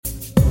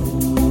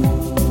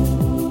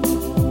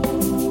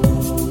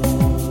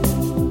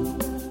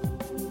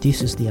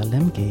This is the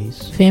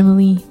Alemge's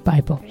Family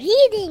Bible.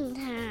 Reading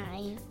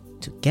time.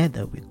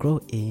 Together we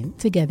grow in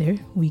Together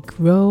we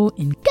grow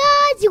in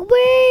God's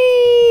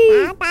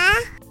Word. Papa.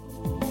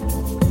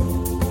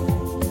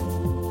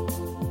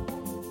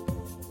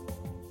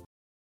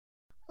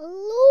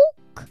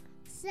 Luke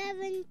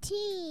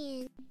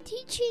 17.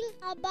 Teaching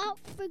about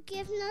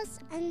forgiveness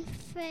and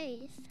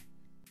faith.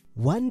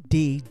 One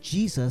day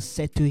Jesus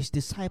said to his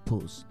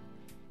disciples,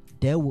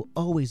 "There will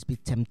always be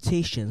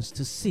temptations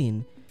to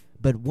sin,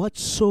 but what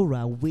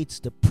sorrow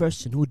awaits the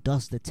person who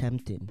does the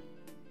tempting?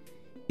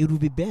 It would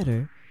be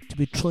better to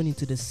be thrown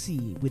into the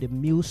sea with a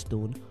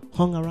millstone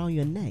hung around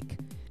your neck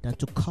than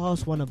to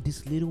cause one of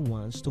these little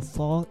ones to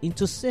fall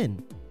into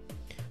sin.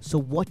 So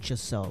watch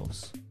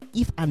yourselves.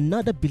 If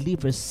another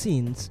believer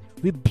sins,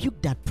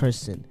 rebuke that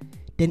person.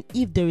 Then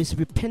if there is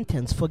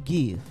repentance,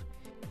 forgive.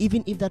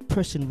 Even if that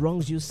person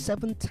wrongs you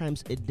 7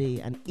 times a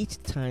day and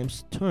each time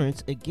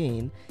turns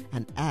again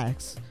and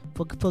asks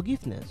for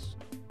forgiveness,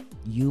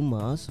 you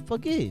must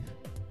forgive."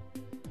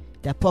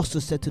 The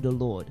apostle said to the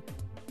Lord,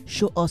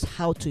 "Show us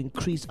how to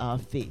increase our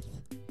faith."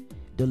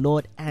 The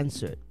Lord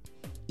answered,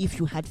 "If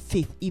you had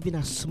faith even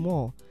as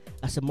small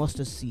as a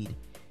mustard seed,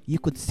 you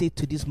could say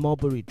to this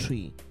mulberry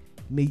tree,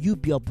 'May you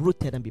be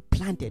uprooted and be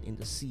planted in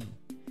the sea,'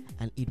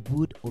 and it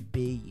would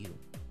obey you."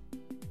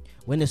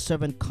 When a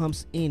servant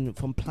comes in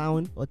from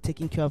plowing or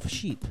taking care of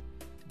sheep,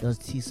 does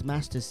his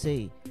master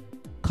say,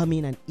 "Come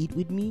in and eat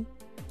with me"?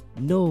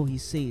 No, he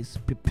says,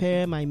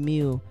 "Prepare my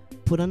meal,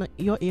 put on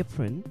your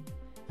apron,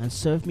 and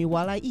serve me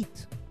while I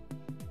eat.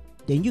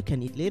 Then you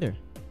can eat later."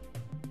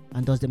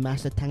 And does the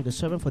master thank the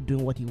servant for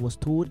doing what he was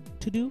told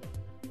to do?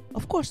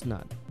 Of course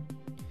not.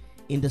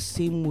 In the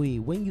same way,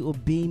 when you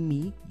obey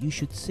me, you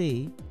should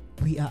say,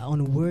 "We are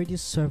unworthy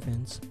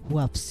servants who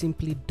have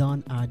simply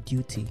done our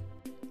duty."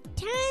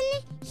 10.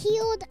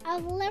 Healed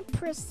of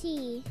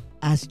leprosy.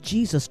 As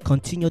Jesus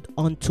continued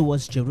on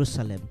towards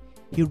Jerusalem,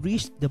 he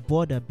reached the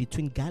border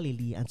between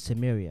Galilee and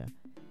Samaria.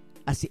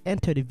 As he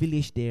entered the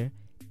village there,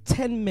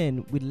 10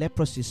 men with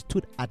leprosy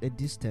stood at a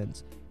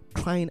distance,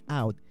 crying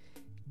out,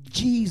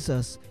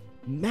 "Jesus,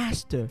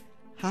 Master,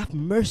 have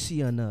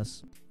mercy on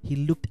us." He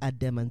looked at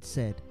them and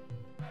said,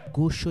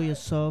 "Go show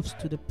yourselves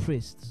to the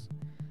priests."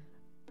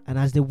 And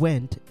as they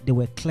went, they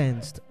were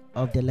cleansed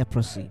of their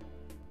leprosy.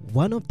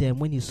 One of them,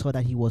 when he saw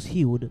that he was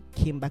healed,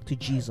 came back to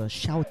Jesus,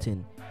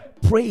 shouting,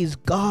 "Praise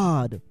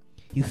God!"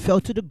 He fell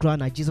to the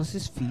ground at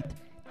Jesus' feet,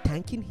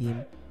 thanking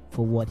him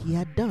for what he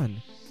had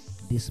done.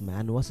 This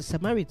man was a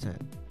Samaritan.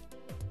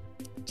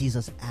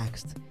 Jesus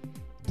asked,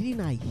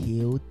 "Didn't I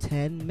heal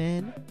 10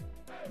 men?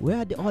 Where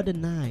are the other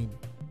 9?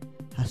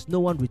 Has no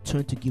one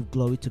returned to give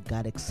glory to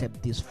God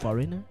except this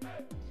foreigner?"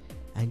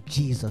 And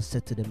Jesus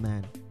said to the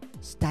man,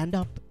 "Stand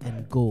up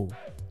and go.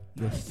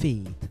 Your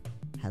faith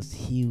has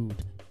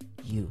healed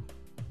you."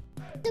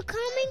 The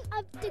coming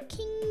of the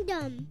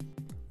kingdom.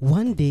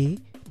 One day,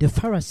 the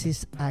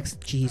Pharisees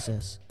asked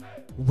Jesus,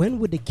 "When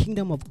will the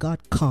kingdom of God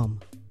come?"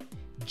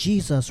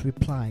 Jesus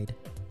replied,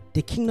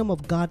 "The kingdom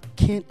of God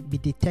can't be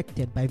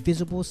detected by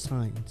visible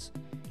signs.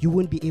 You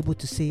won't be able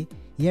to say,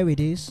 'Here it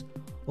is,'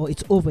 or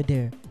 'It's over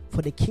there,'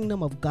 for the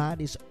kingdom of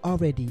God is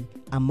already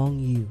among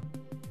you."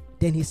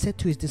 Then he said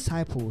to his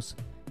disciples,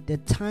 "The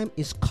time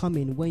is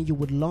coming when you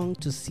would long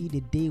to see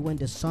the day when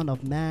the Son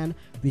of Man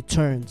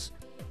returns,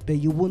 but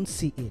you won't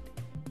see it.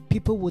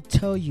 People will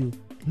tell you,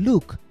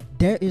 'Look,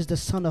 there is the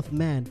Son of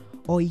Man,'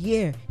 or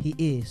 'Here he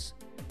is.'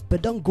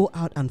 But don't go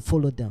out and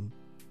follow them.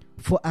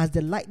 For as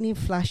the lightning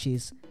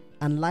flashes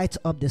and lights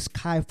up the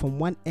sky from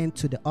one end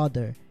to the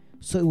other,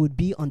 so it would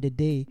be on the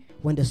day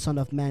when the Son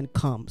of Man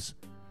comes.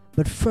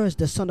 But first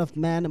the Son of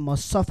Man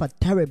must suffer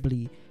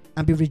terribly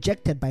and be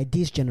rejected by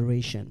this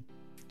generation.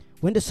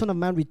 When the Son of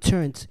Man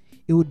returns,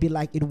 it would be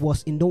like it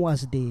was in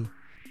Noah's day.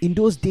 In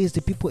those days,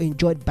 the people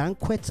enjoyed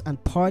banquets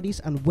and parties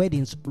and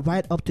weddings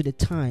right up to the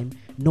time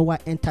Noah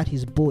entered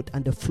his boat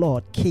and the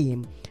flood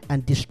came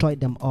and destroyed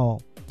them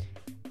all.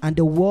 And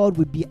the world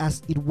would be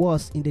as it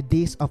was in the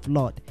days of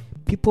Lot.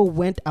 People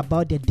went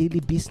about their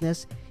daily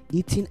business,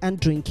 eating and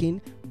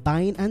drinking,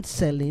 buying and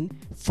selling,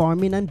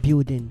 farming and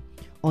building,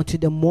 until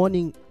the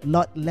morning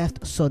Lot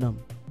left Sodom.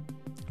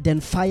 Then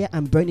fire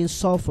and burning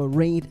sulfur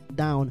rained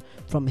down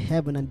from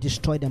heaven and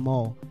destroyed them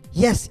all.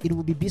 Yes, it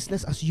will be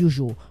business as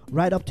usual,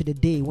 right up to the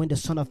day when the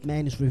Son of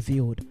Man is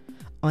revealed.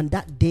 On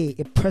that day,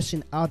 a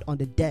person out on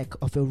the deck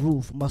of a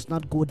roof must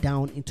not go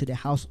down into the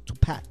house to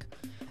pack.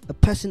 A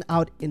person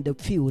out in the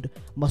field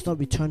must not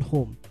return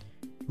home.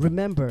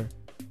 Remember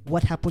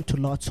what happened to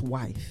Lot's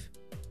wife.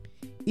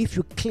 If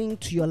you cling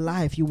to your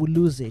life, you will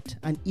lose it.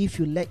 And if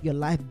you let your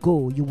life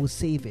go, you will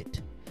save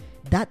it.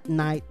 That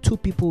night, 2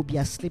 people will be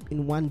asleep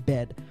in one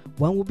bed.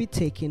 One will be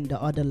taken,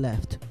 the other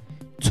left.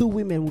 2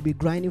 women will be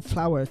grinding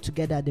flour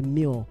together at the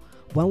mill.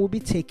 One will be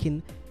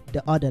taken,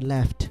 the other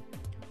left.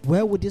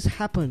 "Where would this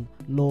happen,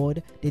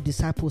 Lord?" the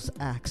disciples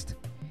asked.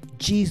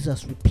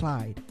 Jesus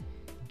replied,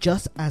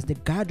 "Just as the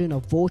gathering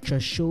of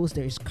vultures shows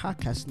there is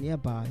carcass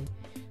nearby,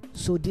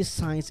 so these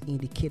signs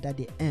indicate that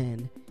the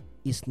end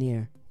is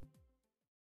near."